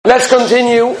Let's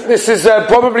continue. This is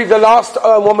probably the last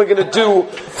one we're going to do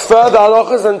further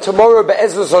halachas, and tomorrow,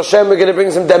 be'ezus Hashem, we're going to bring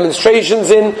some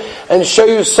demonstrations in and show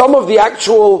you some of the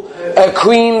actual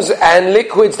creams and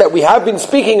liquids that we have been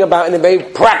speaking about in a very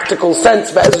practical sense,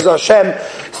 be'ezus Hashem.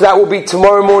 So that will be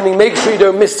tomorrow morning. Make sure you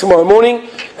don't miss tomorrow morning,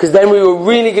 because then we were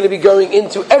really going to be going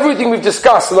into everything we've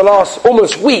discussed in the last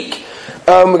almost week.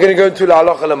 We're going to go into la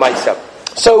halacha l'maisa.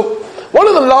 So, one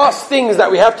of the last things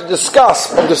that we have to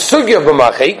discuss of the sugya of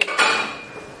Memachek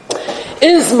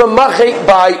is Memachek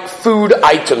by food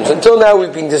items. Until now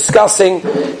we've been discussing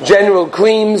general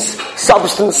creams,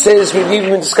 substances, we've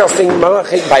even been discussing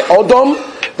Memachek by Odom.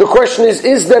 The question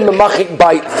is there Memachek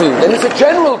by food? And it's a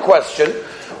general question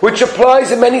which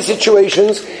applies in many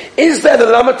situations. Is there the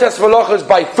lamates malachas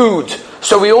by food?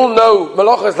 So we all know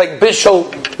malachas like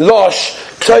bishul, losh,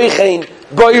 toichen,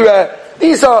 boira.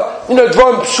 These are,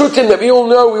 drum pshutim that we all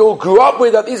know, we all grew up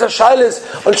with. That these are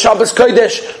shailas on Shabbos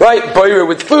Kodesh, right? Boira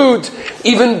with food,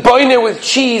 even boina with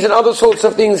cheese and other sorts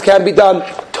of things can be done.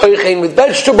 Toichen with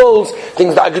vegetables,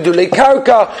 things that I could do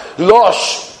lekarka,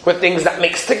 losh with things that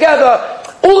mix together.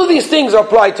 All of these things are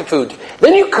applied to food.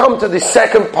 Then you come to the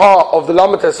second part of the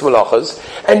lamates malachas,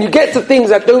 and you get to things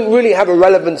that don't really have a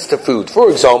relevance to food. For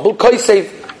example,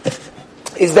 kosev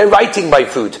is then writing by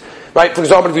food. Right, for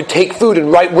example, if you take food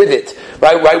and write with it,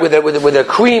 right, with a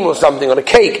cream or something on a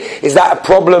cake, is that a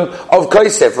problem of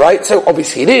kosev, right? So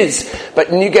obviously it is, but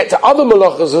when you get to other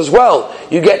malachas as well,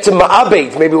 you get to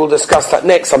ma'abed, maybe we'll discuss that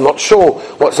next, I'm not sure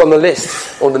what's on the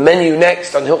list, on the menu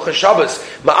next, on Hilchos Shabbos.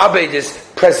 Ma'abed is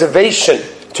preservation,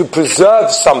 to preserve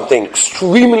something,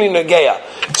 extremely nageya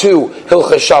to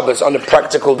Hilchos Shabbos on a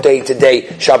practical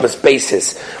day-to-day Shabbos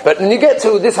basis. But when you get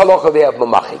to this halacha there of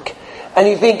Memachek, and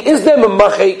you think, is there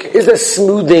memachek, is there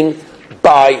smoothing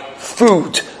by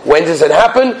food? When does it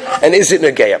happen? And is it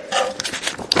nageya?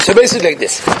 So basically like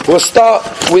this. We'll start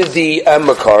with the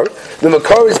makar. The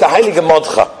makar is the heilige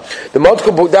Modcha. The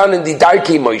Modcha brought down in the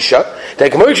Darkei Moshe. The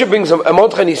Moshe brings a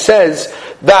Modcha and he says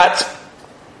that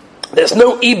there's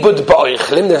no ibud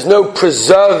ba'oichlim, there's no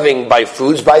preserving by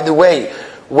foods. By the way,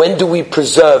 when do we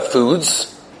preserve foods?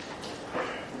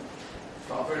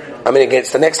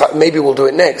 Against the next time, maybe we'll do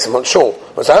it next, I'm not sure.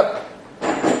 What's that?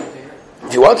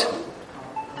 If you what?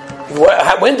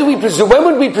 When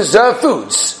would we preserve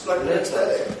foods? For the next,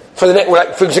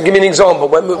 for example, give me an example.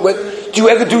 When, do you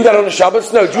ever do that on a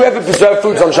Shabbos? No. Do you ever preserve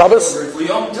foods on Shabbos?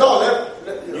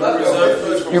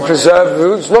 You preserve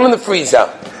foods? Not in the freezer.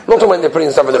 Not when they're putting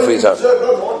stuff in the freezer.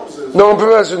 No one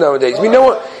preserves food nowadays.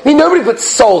 Nobody puts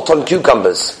salt on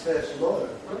cucumbers.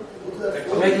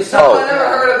 I never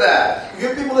heard of that.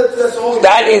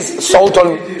 That is salt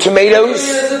on tomatoes.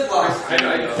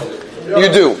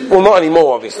 You do. Well, not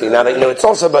anymore, obviously, now that you know it's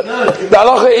also, but the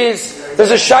halacha is,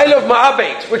 there's a shaila of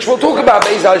ma'abed, which we'll talk about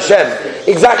Be'ez Hashem,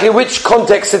 exactly which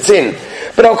context it's in.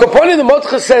 But Al Kaponi, the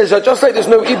Modcha says that just like there's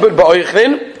no ibud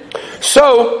ba'oichlin,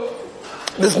 so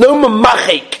there's no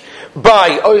memachek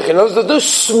by oichlin. There's no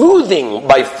smoothing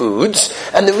by foods,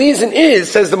 and the reason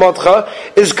is, says the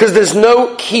Modcha, is because there's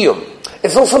no kiyum.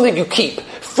 It's not something you keep.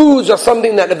 Foods are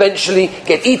something that eventually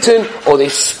get eaten or they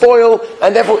spoil,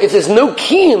 and therefore if there's no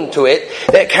kiyum to it,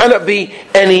 there cannot be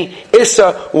any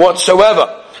issa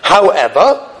whatsoever.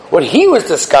 However, what he was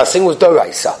discussing was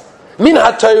doraisa. Min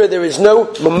HaTorah, there is no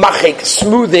memachek,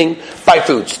 smoothing by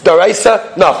foods.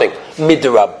 Doraisa, nothing.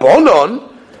 Midrabanon,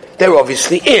 there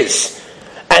obviously is.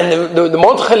 And the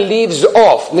Modcha leaves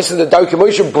off, and this is the Darkei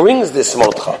Moshe brings this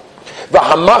Modcha.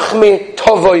 V'hamachme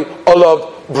tovoy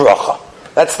olav bracha.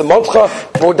 That's the Melacha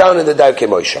brought down in the Darkei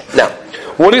Moshe. Now,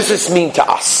 what does this mean to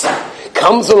us?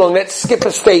 Comes along, let's skip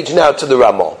a stage now to the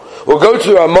Ramah. We'll go to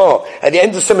the Ramah at the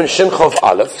end of Siman Shin Chov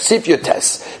Aleph, Sif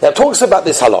Yotes, that talks about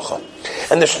this halacha.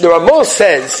 And the Ramah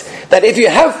says that if you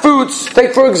have foods,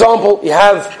 take for example, you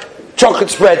have chocolate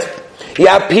spread, you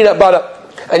have peanut butter,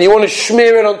 and you want to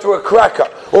smear it onto a cracker,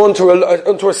 or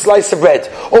onto a slice of bread,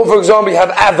 or for example, you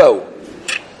have avo.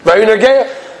 Very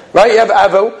nageya. Right, you have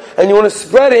avo, and you want to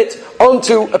spread it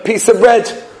onto a piece of bread.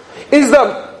 Is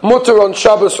that mutter on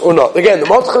Shabbos or not? Again, the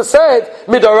Modcha said,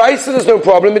 midaraisa there's no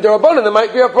problem, midarabanan there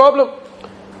might be a problem.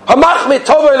 Hamachme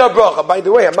tovei la bracha. By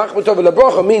the way, hamachme tovei la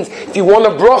bracha means if you want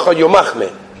a bracha, you're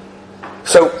machme.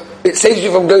 So it saves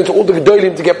you from going to all the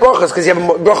gedolim to get brachas because you have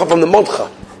a bracha from the Modcha.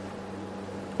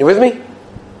 You with me?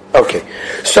 Okay.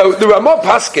 So the Ramah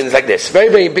paskins like this, very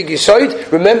very big yisoid.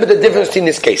 Remember the difference in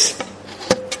this case.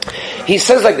 He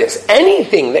says like this,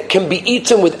 anything that can be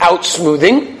eaten without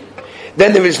smoothing,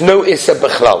 then there is no issa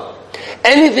b'chlal.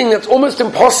 Anything that's almost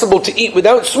impossible to eat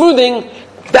without smoothing,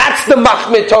 that's the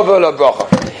machmeh tova la bracha.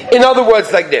 In other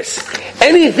words, like this,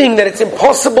 anything that it's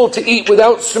impossible to eat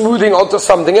without smoothing onto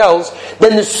something else,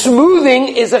 then the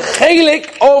smoothing is a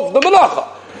chelik of the melacha.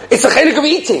 It's a chelik of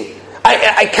eating.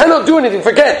 I cannot do anything,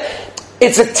 forget.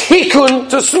 It's a tikkun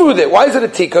to smooth it. Why is it a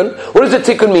tikkun? What does a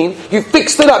tikkun mean? You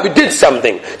fixed it up, you did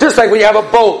something. Just like when you have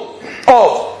a bowl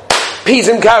of peas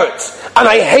and carrots, and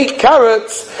I hate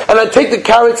carrots, and I take the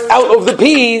carrots out of the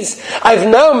peas, I've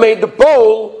now made the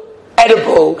bowl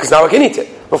edible, because now I can eat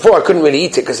it. Before I couldn't really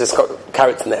eat it, because it's got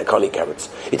carrots in there, I can't eat carrots.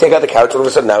 You take out the carrots, all of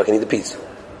a sudden now I can eat the peas.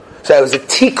 So it was a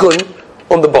tikkun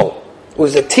on the bowl. It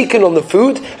was a tikkun on the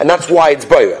food, and that's why it's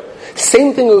boira.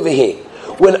 Same thing over here.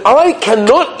 When I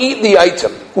cannot eat the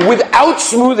item without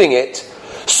smoothing it,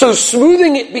 so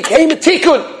smoothing it became a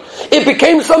tikkun. It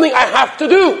became something I have to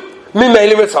do. Or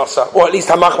at least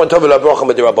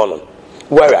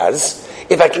whereas,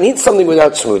 if I can eat something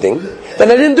without smoothing,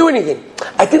 then I didn't do anything.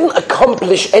 I didn't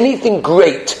accomplish anything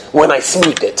great when I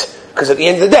smoothed it. Because at the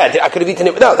end of the day, I could have eaten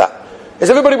it without that. Is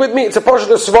everybody with me? It's a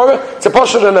pasha of svara, it's a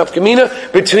pasha of nafkamina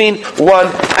between one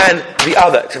and the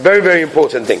other. It's a very, very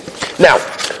important thing. Now,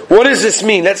 what does this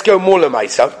mean? Let's go more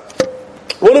lemaisa.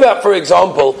 What about, for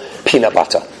example, peanut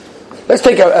butter? Let's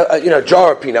take a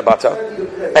jar of peanut butter,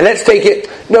 and let's take it.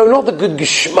 No, not the good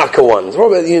geschmacka ones. What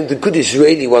about the good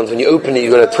Israeli ones? When you open it,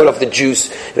 you're going to twirl off the juice,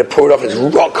 you're going to pour it off. It's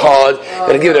rock hard. You're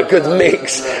going to give it a good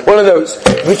mix. One of those.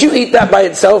 Would you eat that by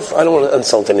itself? I don't want to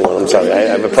insult anyone. I'm sorry.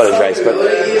 I apologize, but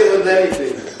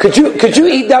could you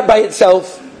eat that by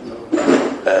itself?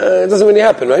 It doesn't really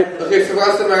happen, right? Okay, so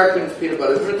what's American peanut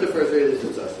butter? It's the first Israeli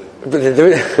successor.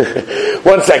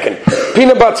 1 second.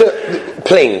 Peanut butter,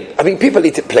 plain. I mean, people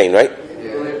eat it plain, right?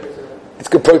 Yeah. It's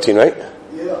good protein, right?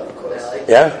 Yeah, of course.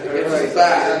 Yeah?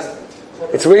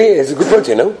 It's a good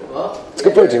protein, no? It's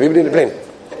good protein. People eat it plain.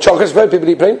 Chocolate spread, people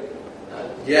eat plain?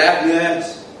 Yeah.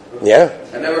 Yes. Yeah?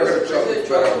 I never heard of chocolate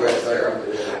bread.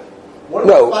 What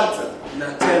about butter?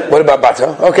 What about butter?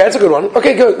 Okay, that's a good one.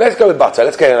 Okay, good. Let's go with butter.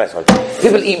 Let's get a nice one.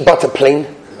 People eat butter plain?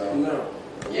 No.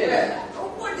 Yeah.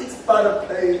 Butter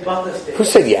plain. Butter stick. Who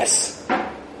said yes? I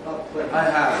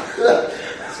have.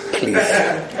 Please.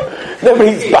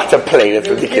 Nobody eats butter plain. It's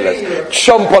ridiculous.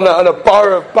 Chomp on a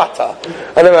bar of butter.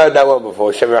 I never heard that one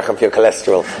before. Shem Racham for your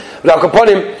cholesterol. Now, upon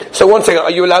him. So, 1 second. Are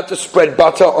you allowed to spread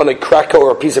butter on a cracker or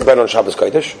a piece of bread on Shabbos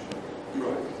Kodesh?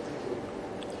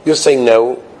 You're saying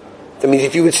no. That means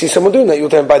if you would see someone doing that, you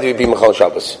would tell him, by the way, be Machal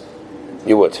Shabbos.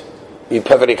 You would. You're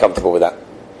perfectly comfortable with that.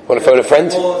 Want to phone a friend?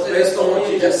 Well, based on what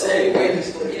you just said, we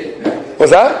still eat it.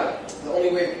 What's that? The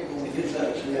only way people eat it.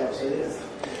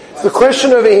 The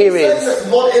question over here is...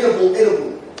 Not edible.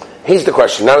 Here's the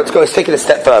question. Now let's take it a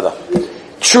step further.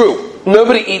 True.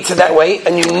 Nobody eats it that way,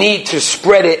 and you need to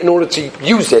spread it in order to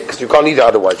use it, because you can't eat it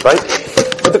otherwise, right?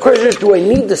 But the question is, do I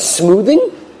need the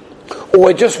smoothing, or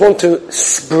I just want to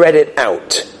spread it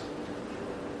out?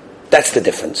 That's the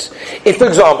difference. If, for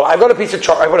example, I've got a piece of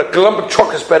chocolate, I've got a lump of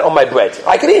chocolate spread on my bread,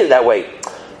 I can eat it that way.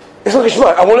 It's not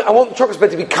geschmack. I want the chocolate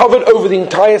spread to be covered over the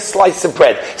entire slice of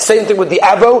bread. Same thing with the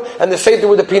avo, and the same thing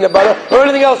with the peanut butter, or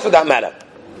anything else for that matter.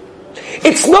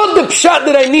 It's not the pshat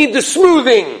that I need the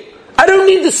smoothing. I don't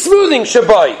need the smoothing,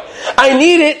 Shabbai. I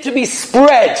need it to be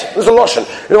spread. There's a lotion.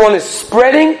 One is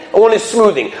spreading, and one is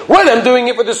smoothing. When I'm doing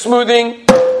it for the smoothing,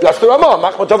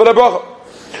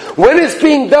 when it's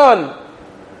being done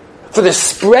for the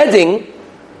spreading,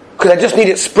 because I just need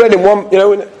it spread in one,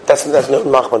 that's no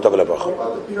machman tov lebracha.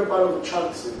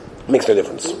 Makes no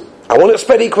difference. I want it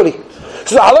spread equally.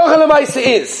 So the halacha lemaisa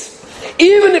is,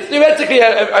 even if theoretically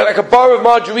like a bar of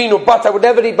margarine or butter, I would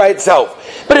never eat by itself.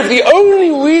 But if the only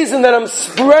reason that I'm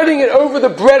spreading it over the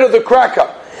bread or the cracker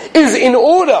is in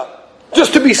order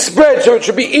just to be spread so it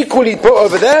should be equally put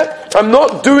over there, I'm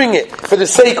not doing it for the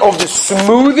sake of the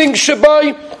smoothing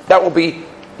shabai. That will be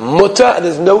mutter, and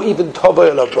there's no even tova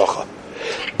ela bracha.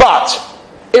 But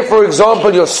if, for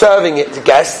example, you're serving it to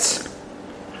guests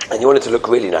and you want it to look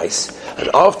really nice, and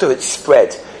after it's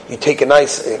spread, you take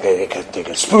take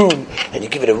a spoon and you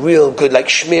give it a real good,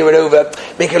 smear it over,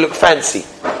 make it look fancy.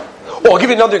 Or I'll give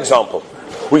you another example.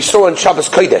 We saw on Shabbos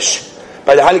Kodesh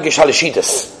by the Heilige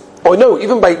Shalashitas, or no,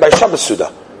 even by Shabbos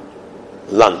Suda,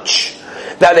 lunch,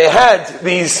 that they had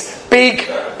these big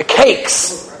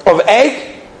cakes of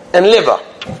egg and liver.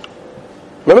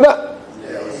 Remember that?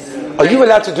 Yes. Are you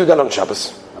allowed to do that on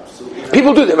Shabbos? Absolutely.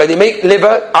 People do that, right? They make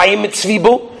liver, ayim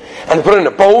mitzvibel, and put it in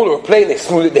a bowl or a plate, and they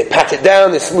smooth it, they pat it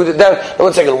down, they smooth it down. And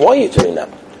 1 second, why are you doing that?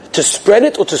 To spread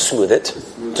it or to smooth it?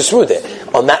 To smooth it.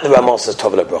 On that, the Ramah says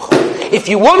Tov LaBracha. If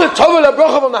you want a Tov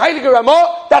LaBracha from the Heilige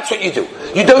Ramah, that's what you do.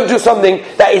 You don't do something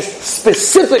that is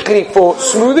specifically for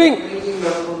smoothing.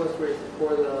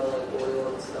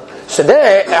 So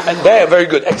there, very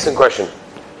good, excellent question.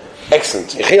 Excellent.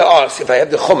 Yechia asks, if I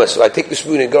have the hummus, so I take the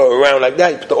spoon and go around like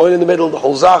that, you put the oil in the middle, the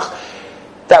whole zach,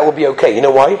 that will be okay. You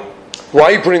know why? Why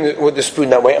are you putting it with the spoon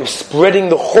that way? I'm spreading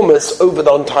the hummus over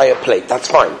the entire plate. That's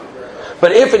fine.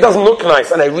 But if it doesn't look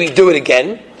nice and I redo it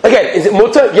again, is it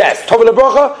mutter? Yes. Tov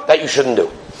lebracha? That you shouldn't do.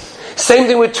 Same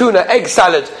thing with tuna, egg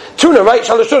salad. Tuna, right?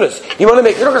 Shalosh tunas. You're not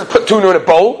going to put tuna in a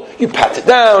bowl. You pat it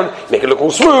down, make it look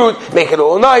all smooth, make it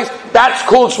all nice. That's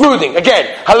called smoothing. Again,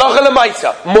 halacha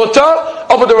lemaisa. Mutter,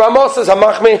 but the Ramah says,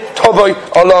 hamachme tovoi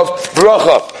olav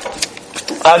bracha.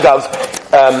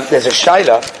 Agav, there's a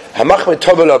shaila, hamachme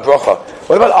tovoi olav bracha.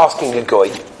 What about asking a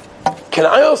goy? Can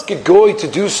I ask a goy to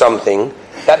do something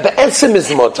that the etzim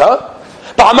is mutter,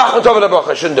 but hamachme tovoi olav bracha,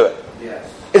 I shouldn't do it? Yes.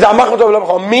 Is hamachme tovoi olav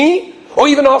bracha on me? Or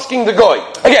even asking the goy.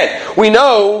 Again, we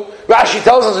know, Rashi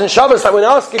tells us in Shabbos that when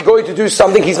I ask a goy to do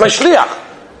something, he's my shliach.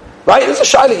 Right? There's a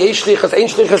shayla, yesh shlichas, ein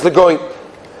shlichas legoy.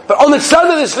 But on the side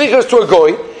of the shlichas to a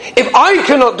goy, if I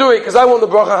cannot do it because I want the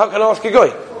bracha, how can I ask a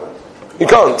goy? You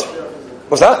can't.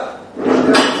 What's that?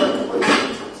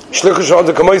 Shlichas sh'ad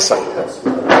the kamoisai.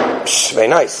 Very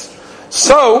nice.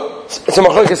 So, it's a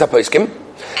machlokes haposkim.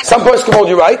 Some poskim hold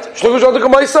you right.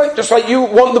 Just like you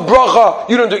want the bracha,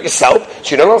 you don't do it yourself,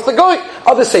 so you don't ask the guy.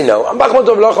 Others say no. And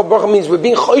bracha means we're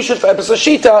being choished for episode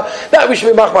shita, that we should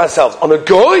be machmeh ourselves. On a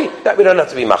goy, that we don't have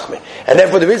to be machmeh. And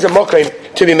therefore there is a mokim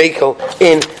to be makel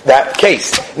in that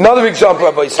case. Another example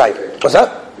of Boisai. What's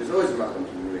that? There's always a mokim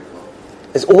to be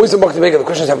makel. There's always a mokim to be makel. The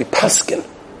question is how we paskin.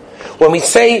 When we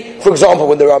say, for example,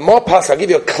 when the Ramah passes, I'll give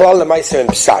you a klal l'maisa in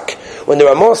psak. When the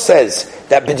Ramah says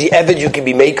that b'di eved you can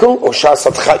be mekel, or shas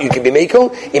atchat you can be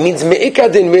mekel, it means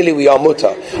me'ikadin really we are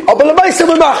mutar. But l'maisa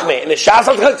we're machmeh. In a shas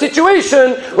atchat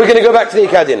situation, we're going to go back to the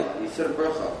ikadin. You said a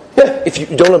bracha. Yeah, if you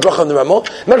don't have bracha on the Ramah,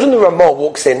 imagine the Ramah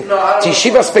walks in to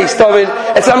Yeshiva Space Tovin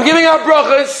and says, I'm giving out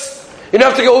brachas. You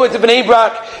don't have to go all the way to Bnei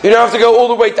Brak. You don't have to go all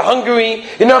the way to Hungary.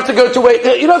 You don't have to go to wait.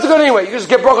 You don't have to go anywhere. You just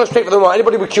get bracha straight from the Ramah.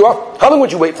 Anybody would queue up? How long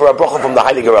would you wait for a bracha from the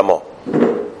Heilige Ramah?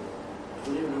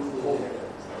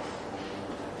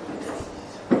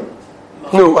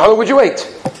 No, how long would you wait?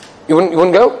 You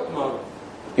wouldn't go? No.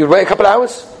 You'd wait a couple of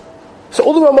hours? So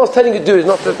all the Ramah is telling you to do is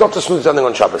not to smooth something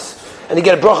on Shabbos. And you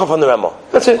get a bracha from the Ramah.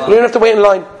 That's it. You don't have to wait in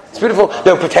line. It's beautiful.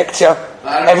 No protects you.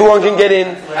 Everyone can get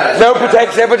in. No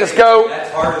protects. Everyone just go.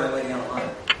 That's harder than waiting on line.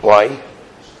 Why?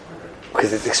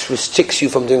 Because it restricts you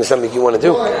from doing something you want to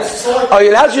do. Are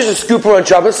you allowed to use a scooper on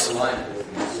Shabbos?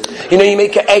 You know, you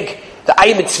make an egg, the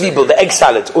ayim tzvibel, the egg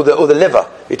salad, or the liver.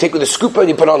 You take with a scooper and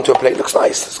you put it onto a plate. It looks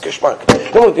nice. It's geschmack.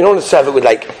 You don't want to serve it with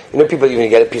people even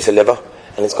get a piece of liver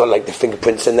and it's got like the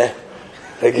fingerprints in there.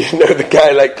 Like, the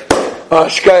guy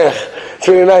shkayach. It's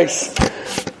really nice.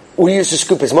 We use the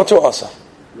scoop as mutter or asa?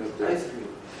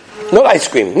 Not ice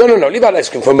cream. No. Leave out ice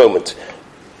cream for a moment.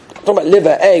 I'm talking about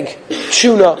liver, egg,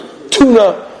 tuna.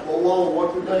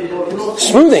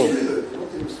 Smoothing.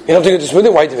 You don't have to go to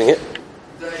smoothing? Why are you doing it?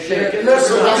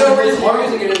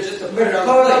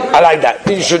 I like that.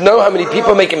 You should know how many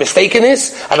people make a mistake in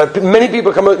this. I've had many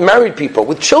people come out, married people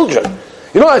with children.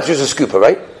 You're not allowed to use a scooper,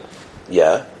 right?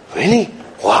 Yeah. Really?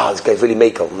 Wow, this guy's really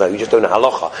makel. No, you just don't know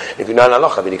halacha. If you know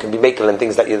halacha, then you can be makel and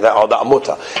things that are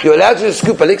mutter. You're allowed to use a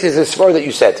scooper. Like this is the that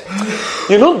you said.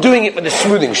 You're not doing it with the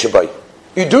smoothing shabai.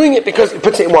 You're doing it because it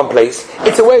puts it in one place.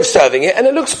 It's a way of serving it, and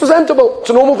it looks presentable. It's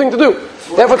a normal thing to do.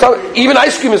 Therefore, even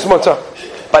ice cream is mutter.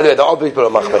 By the way, the old people are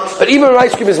machmeh. But even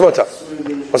ice cream is mutter.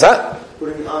 What's that?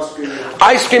 Putting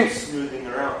ice cream.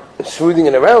 Smoothing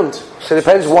it around. So it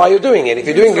depends why you're doing it. If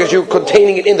you're doing it because you're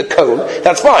containing it in the cone,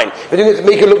 that's fine. If you're doing it to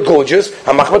make it look gorgeous,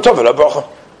 by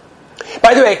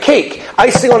the way, a cake,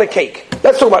 icing on a cake.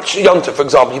 Let's talk about Yom Tov, for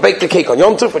example. You bake the cake on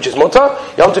Yom Tov, which is mutter.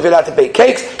 Yom Tov, you're allowed to bake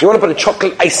cakes. You want to put a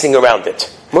chocolate icing around it.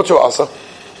 Mutter or asa?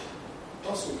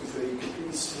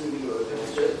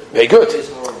 Very good.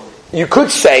 You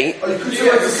could say, the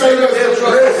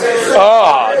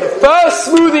first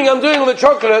smoothing I'm doing on the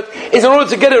chocolate is in order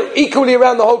to get it equally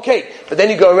around the whole cake. But then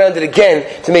you go around it again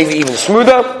to make it even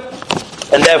smoother,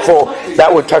 and therefore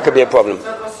that would be a problem.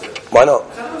 Why not?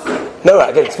 No,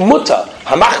 again, it's mutter.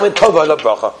 Hamachme tovoi olav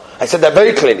bracha. I said that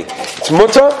very clearly. It's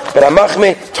mutter, but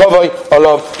hamachme tovoi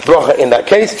olav bracha in that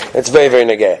case. It's very, very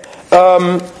negeh.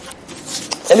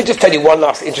 Let me just tell you one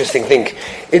last interesting thing.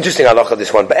 Interesting halacha,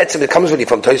 this one. But it comes really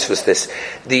from Tosfos, this.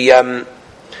 In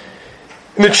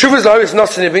the Tshuvas Laris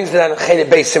Nosen, he brings down Chelek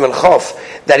Beis Siman Chof,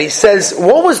 that he says,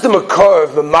 what was the makor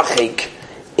of Memachek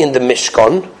in the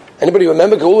Mishkan? Anybody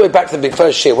remember? Go all the way back to the big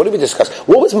first share. What did we discuss?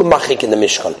 What was Memachek in the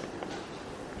Mishkan?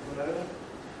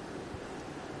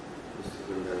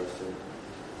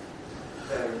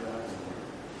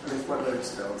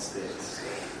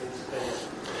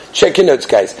 Check your notes,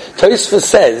 guys. Tosfos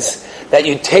says that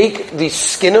you take the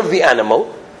skin of the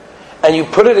animal and you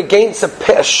put it against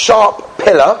a sharp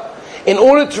pillar in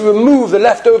order to remove the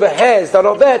leftover hairs that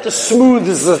are there to smooth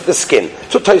the skin.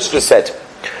 That's what Tosfos said.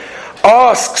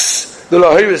 Asks the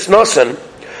Lahiris Nosan,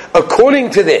 according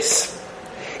to this,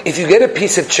 if you get a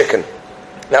piece of chicken,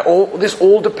 now this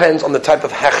all depends on the type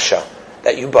of hechsha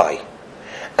that you buy,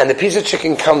 and the piece of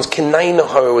chicken comes kinai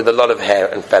nahara with a lot of hair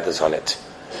and feathers on it.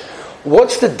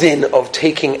 What's the din of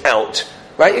taking out?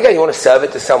 Right, again, you want to serve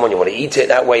it to someone, you want to eat it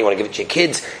that way, you want to give it to your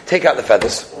kids, take out the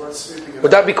feathers.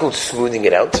 Would that be called smoothing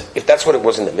it out? If that's what it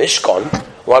was in the Mishkan,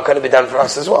 why can't it be done for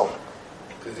us as well?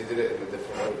 Because they did it in a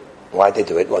different way. Why'd they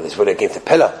do it? Well, this would against the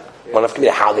pillar. Yeah. Man of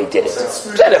Kamina, how they did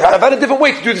it. I've had a different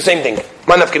way to do the same thing.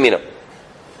 Man of Kamina.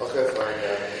 Okay,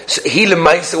 fine, So he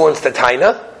lemaisa wants the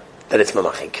taina that it's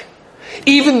Memachek.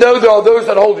 Even though there are those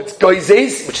that hold it's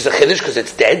goizes, which is a chiddush because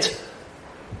it's dead.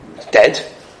 It's dead.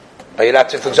 But you'll have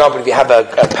to, for example, if you have a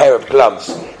pair of gloves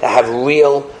that have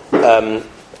real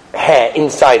hair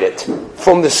inside it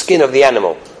from the skin of the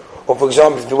animal, or for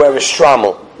example, if you wear a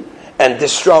shtramel, and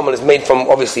this shtramel is made from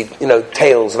obviously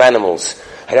tails of animals,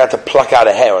 and you have to pluck out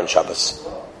a hair on Shabbos.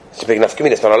 It's a big enough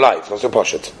community. It's not alive. It's not so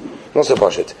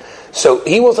poshut. So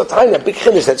he was a tiny big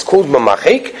chiddush that's called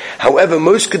Memachek. However,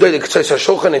 most Gedolei Ketzos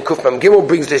HaShulchan and Kuf Mem Gimel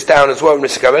brings this down as well.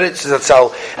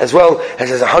 As well as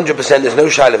says 100%. There's no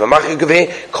shaila Memachek over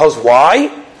here. Because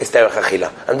why? It's derech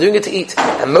achila. I'm doing it to eat,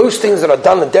 and most things that are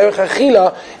done in derech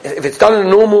achila, if it's done in a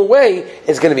normal way,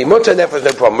 it's going to be mutter, and therefore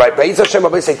there's no problem. Right? But Hashem,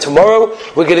 I say tomorrow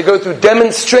we're going to go through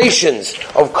demonstrations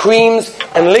of creams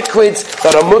and liquids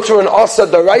that are mutter and asa,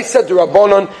 daraisa,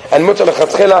 durabonon, and mutter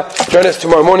lechatchila. Join us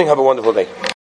tomorrow morning. Have a wonderful day.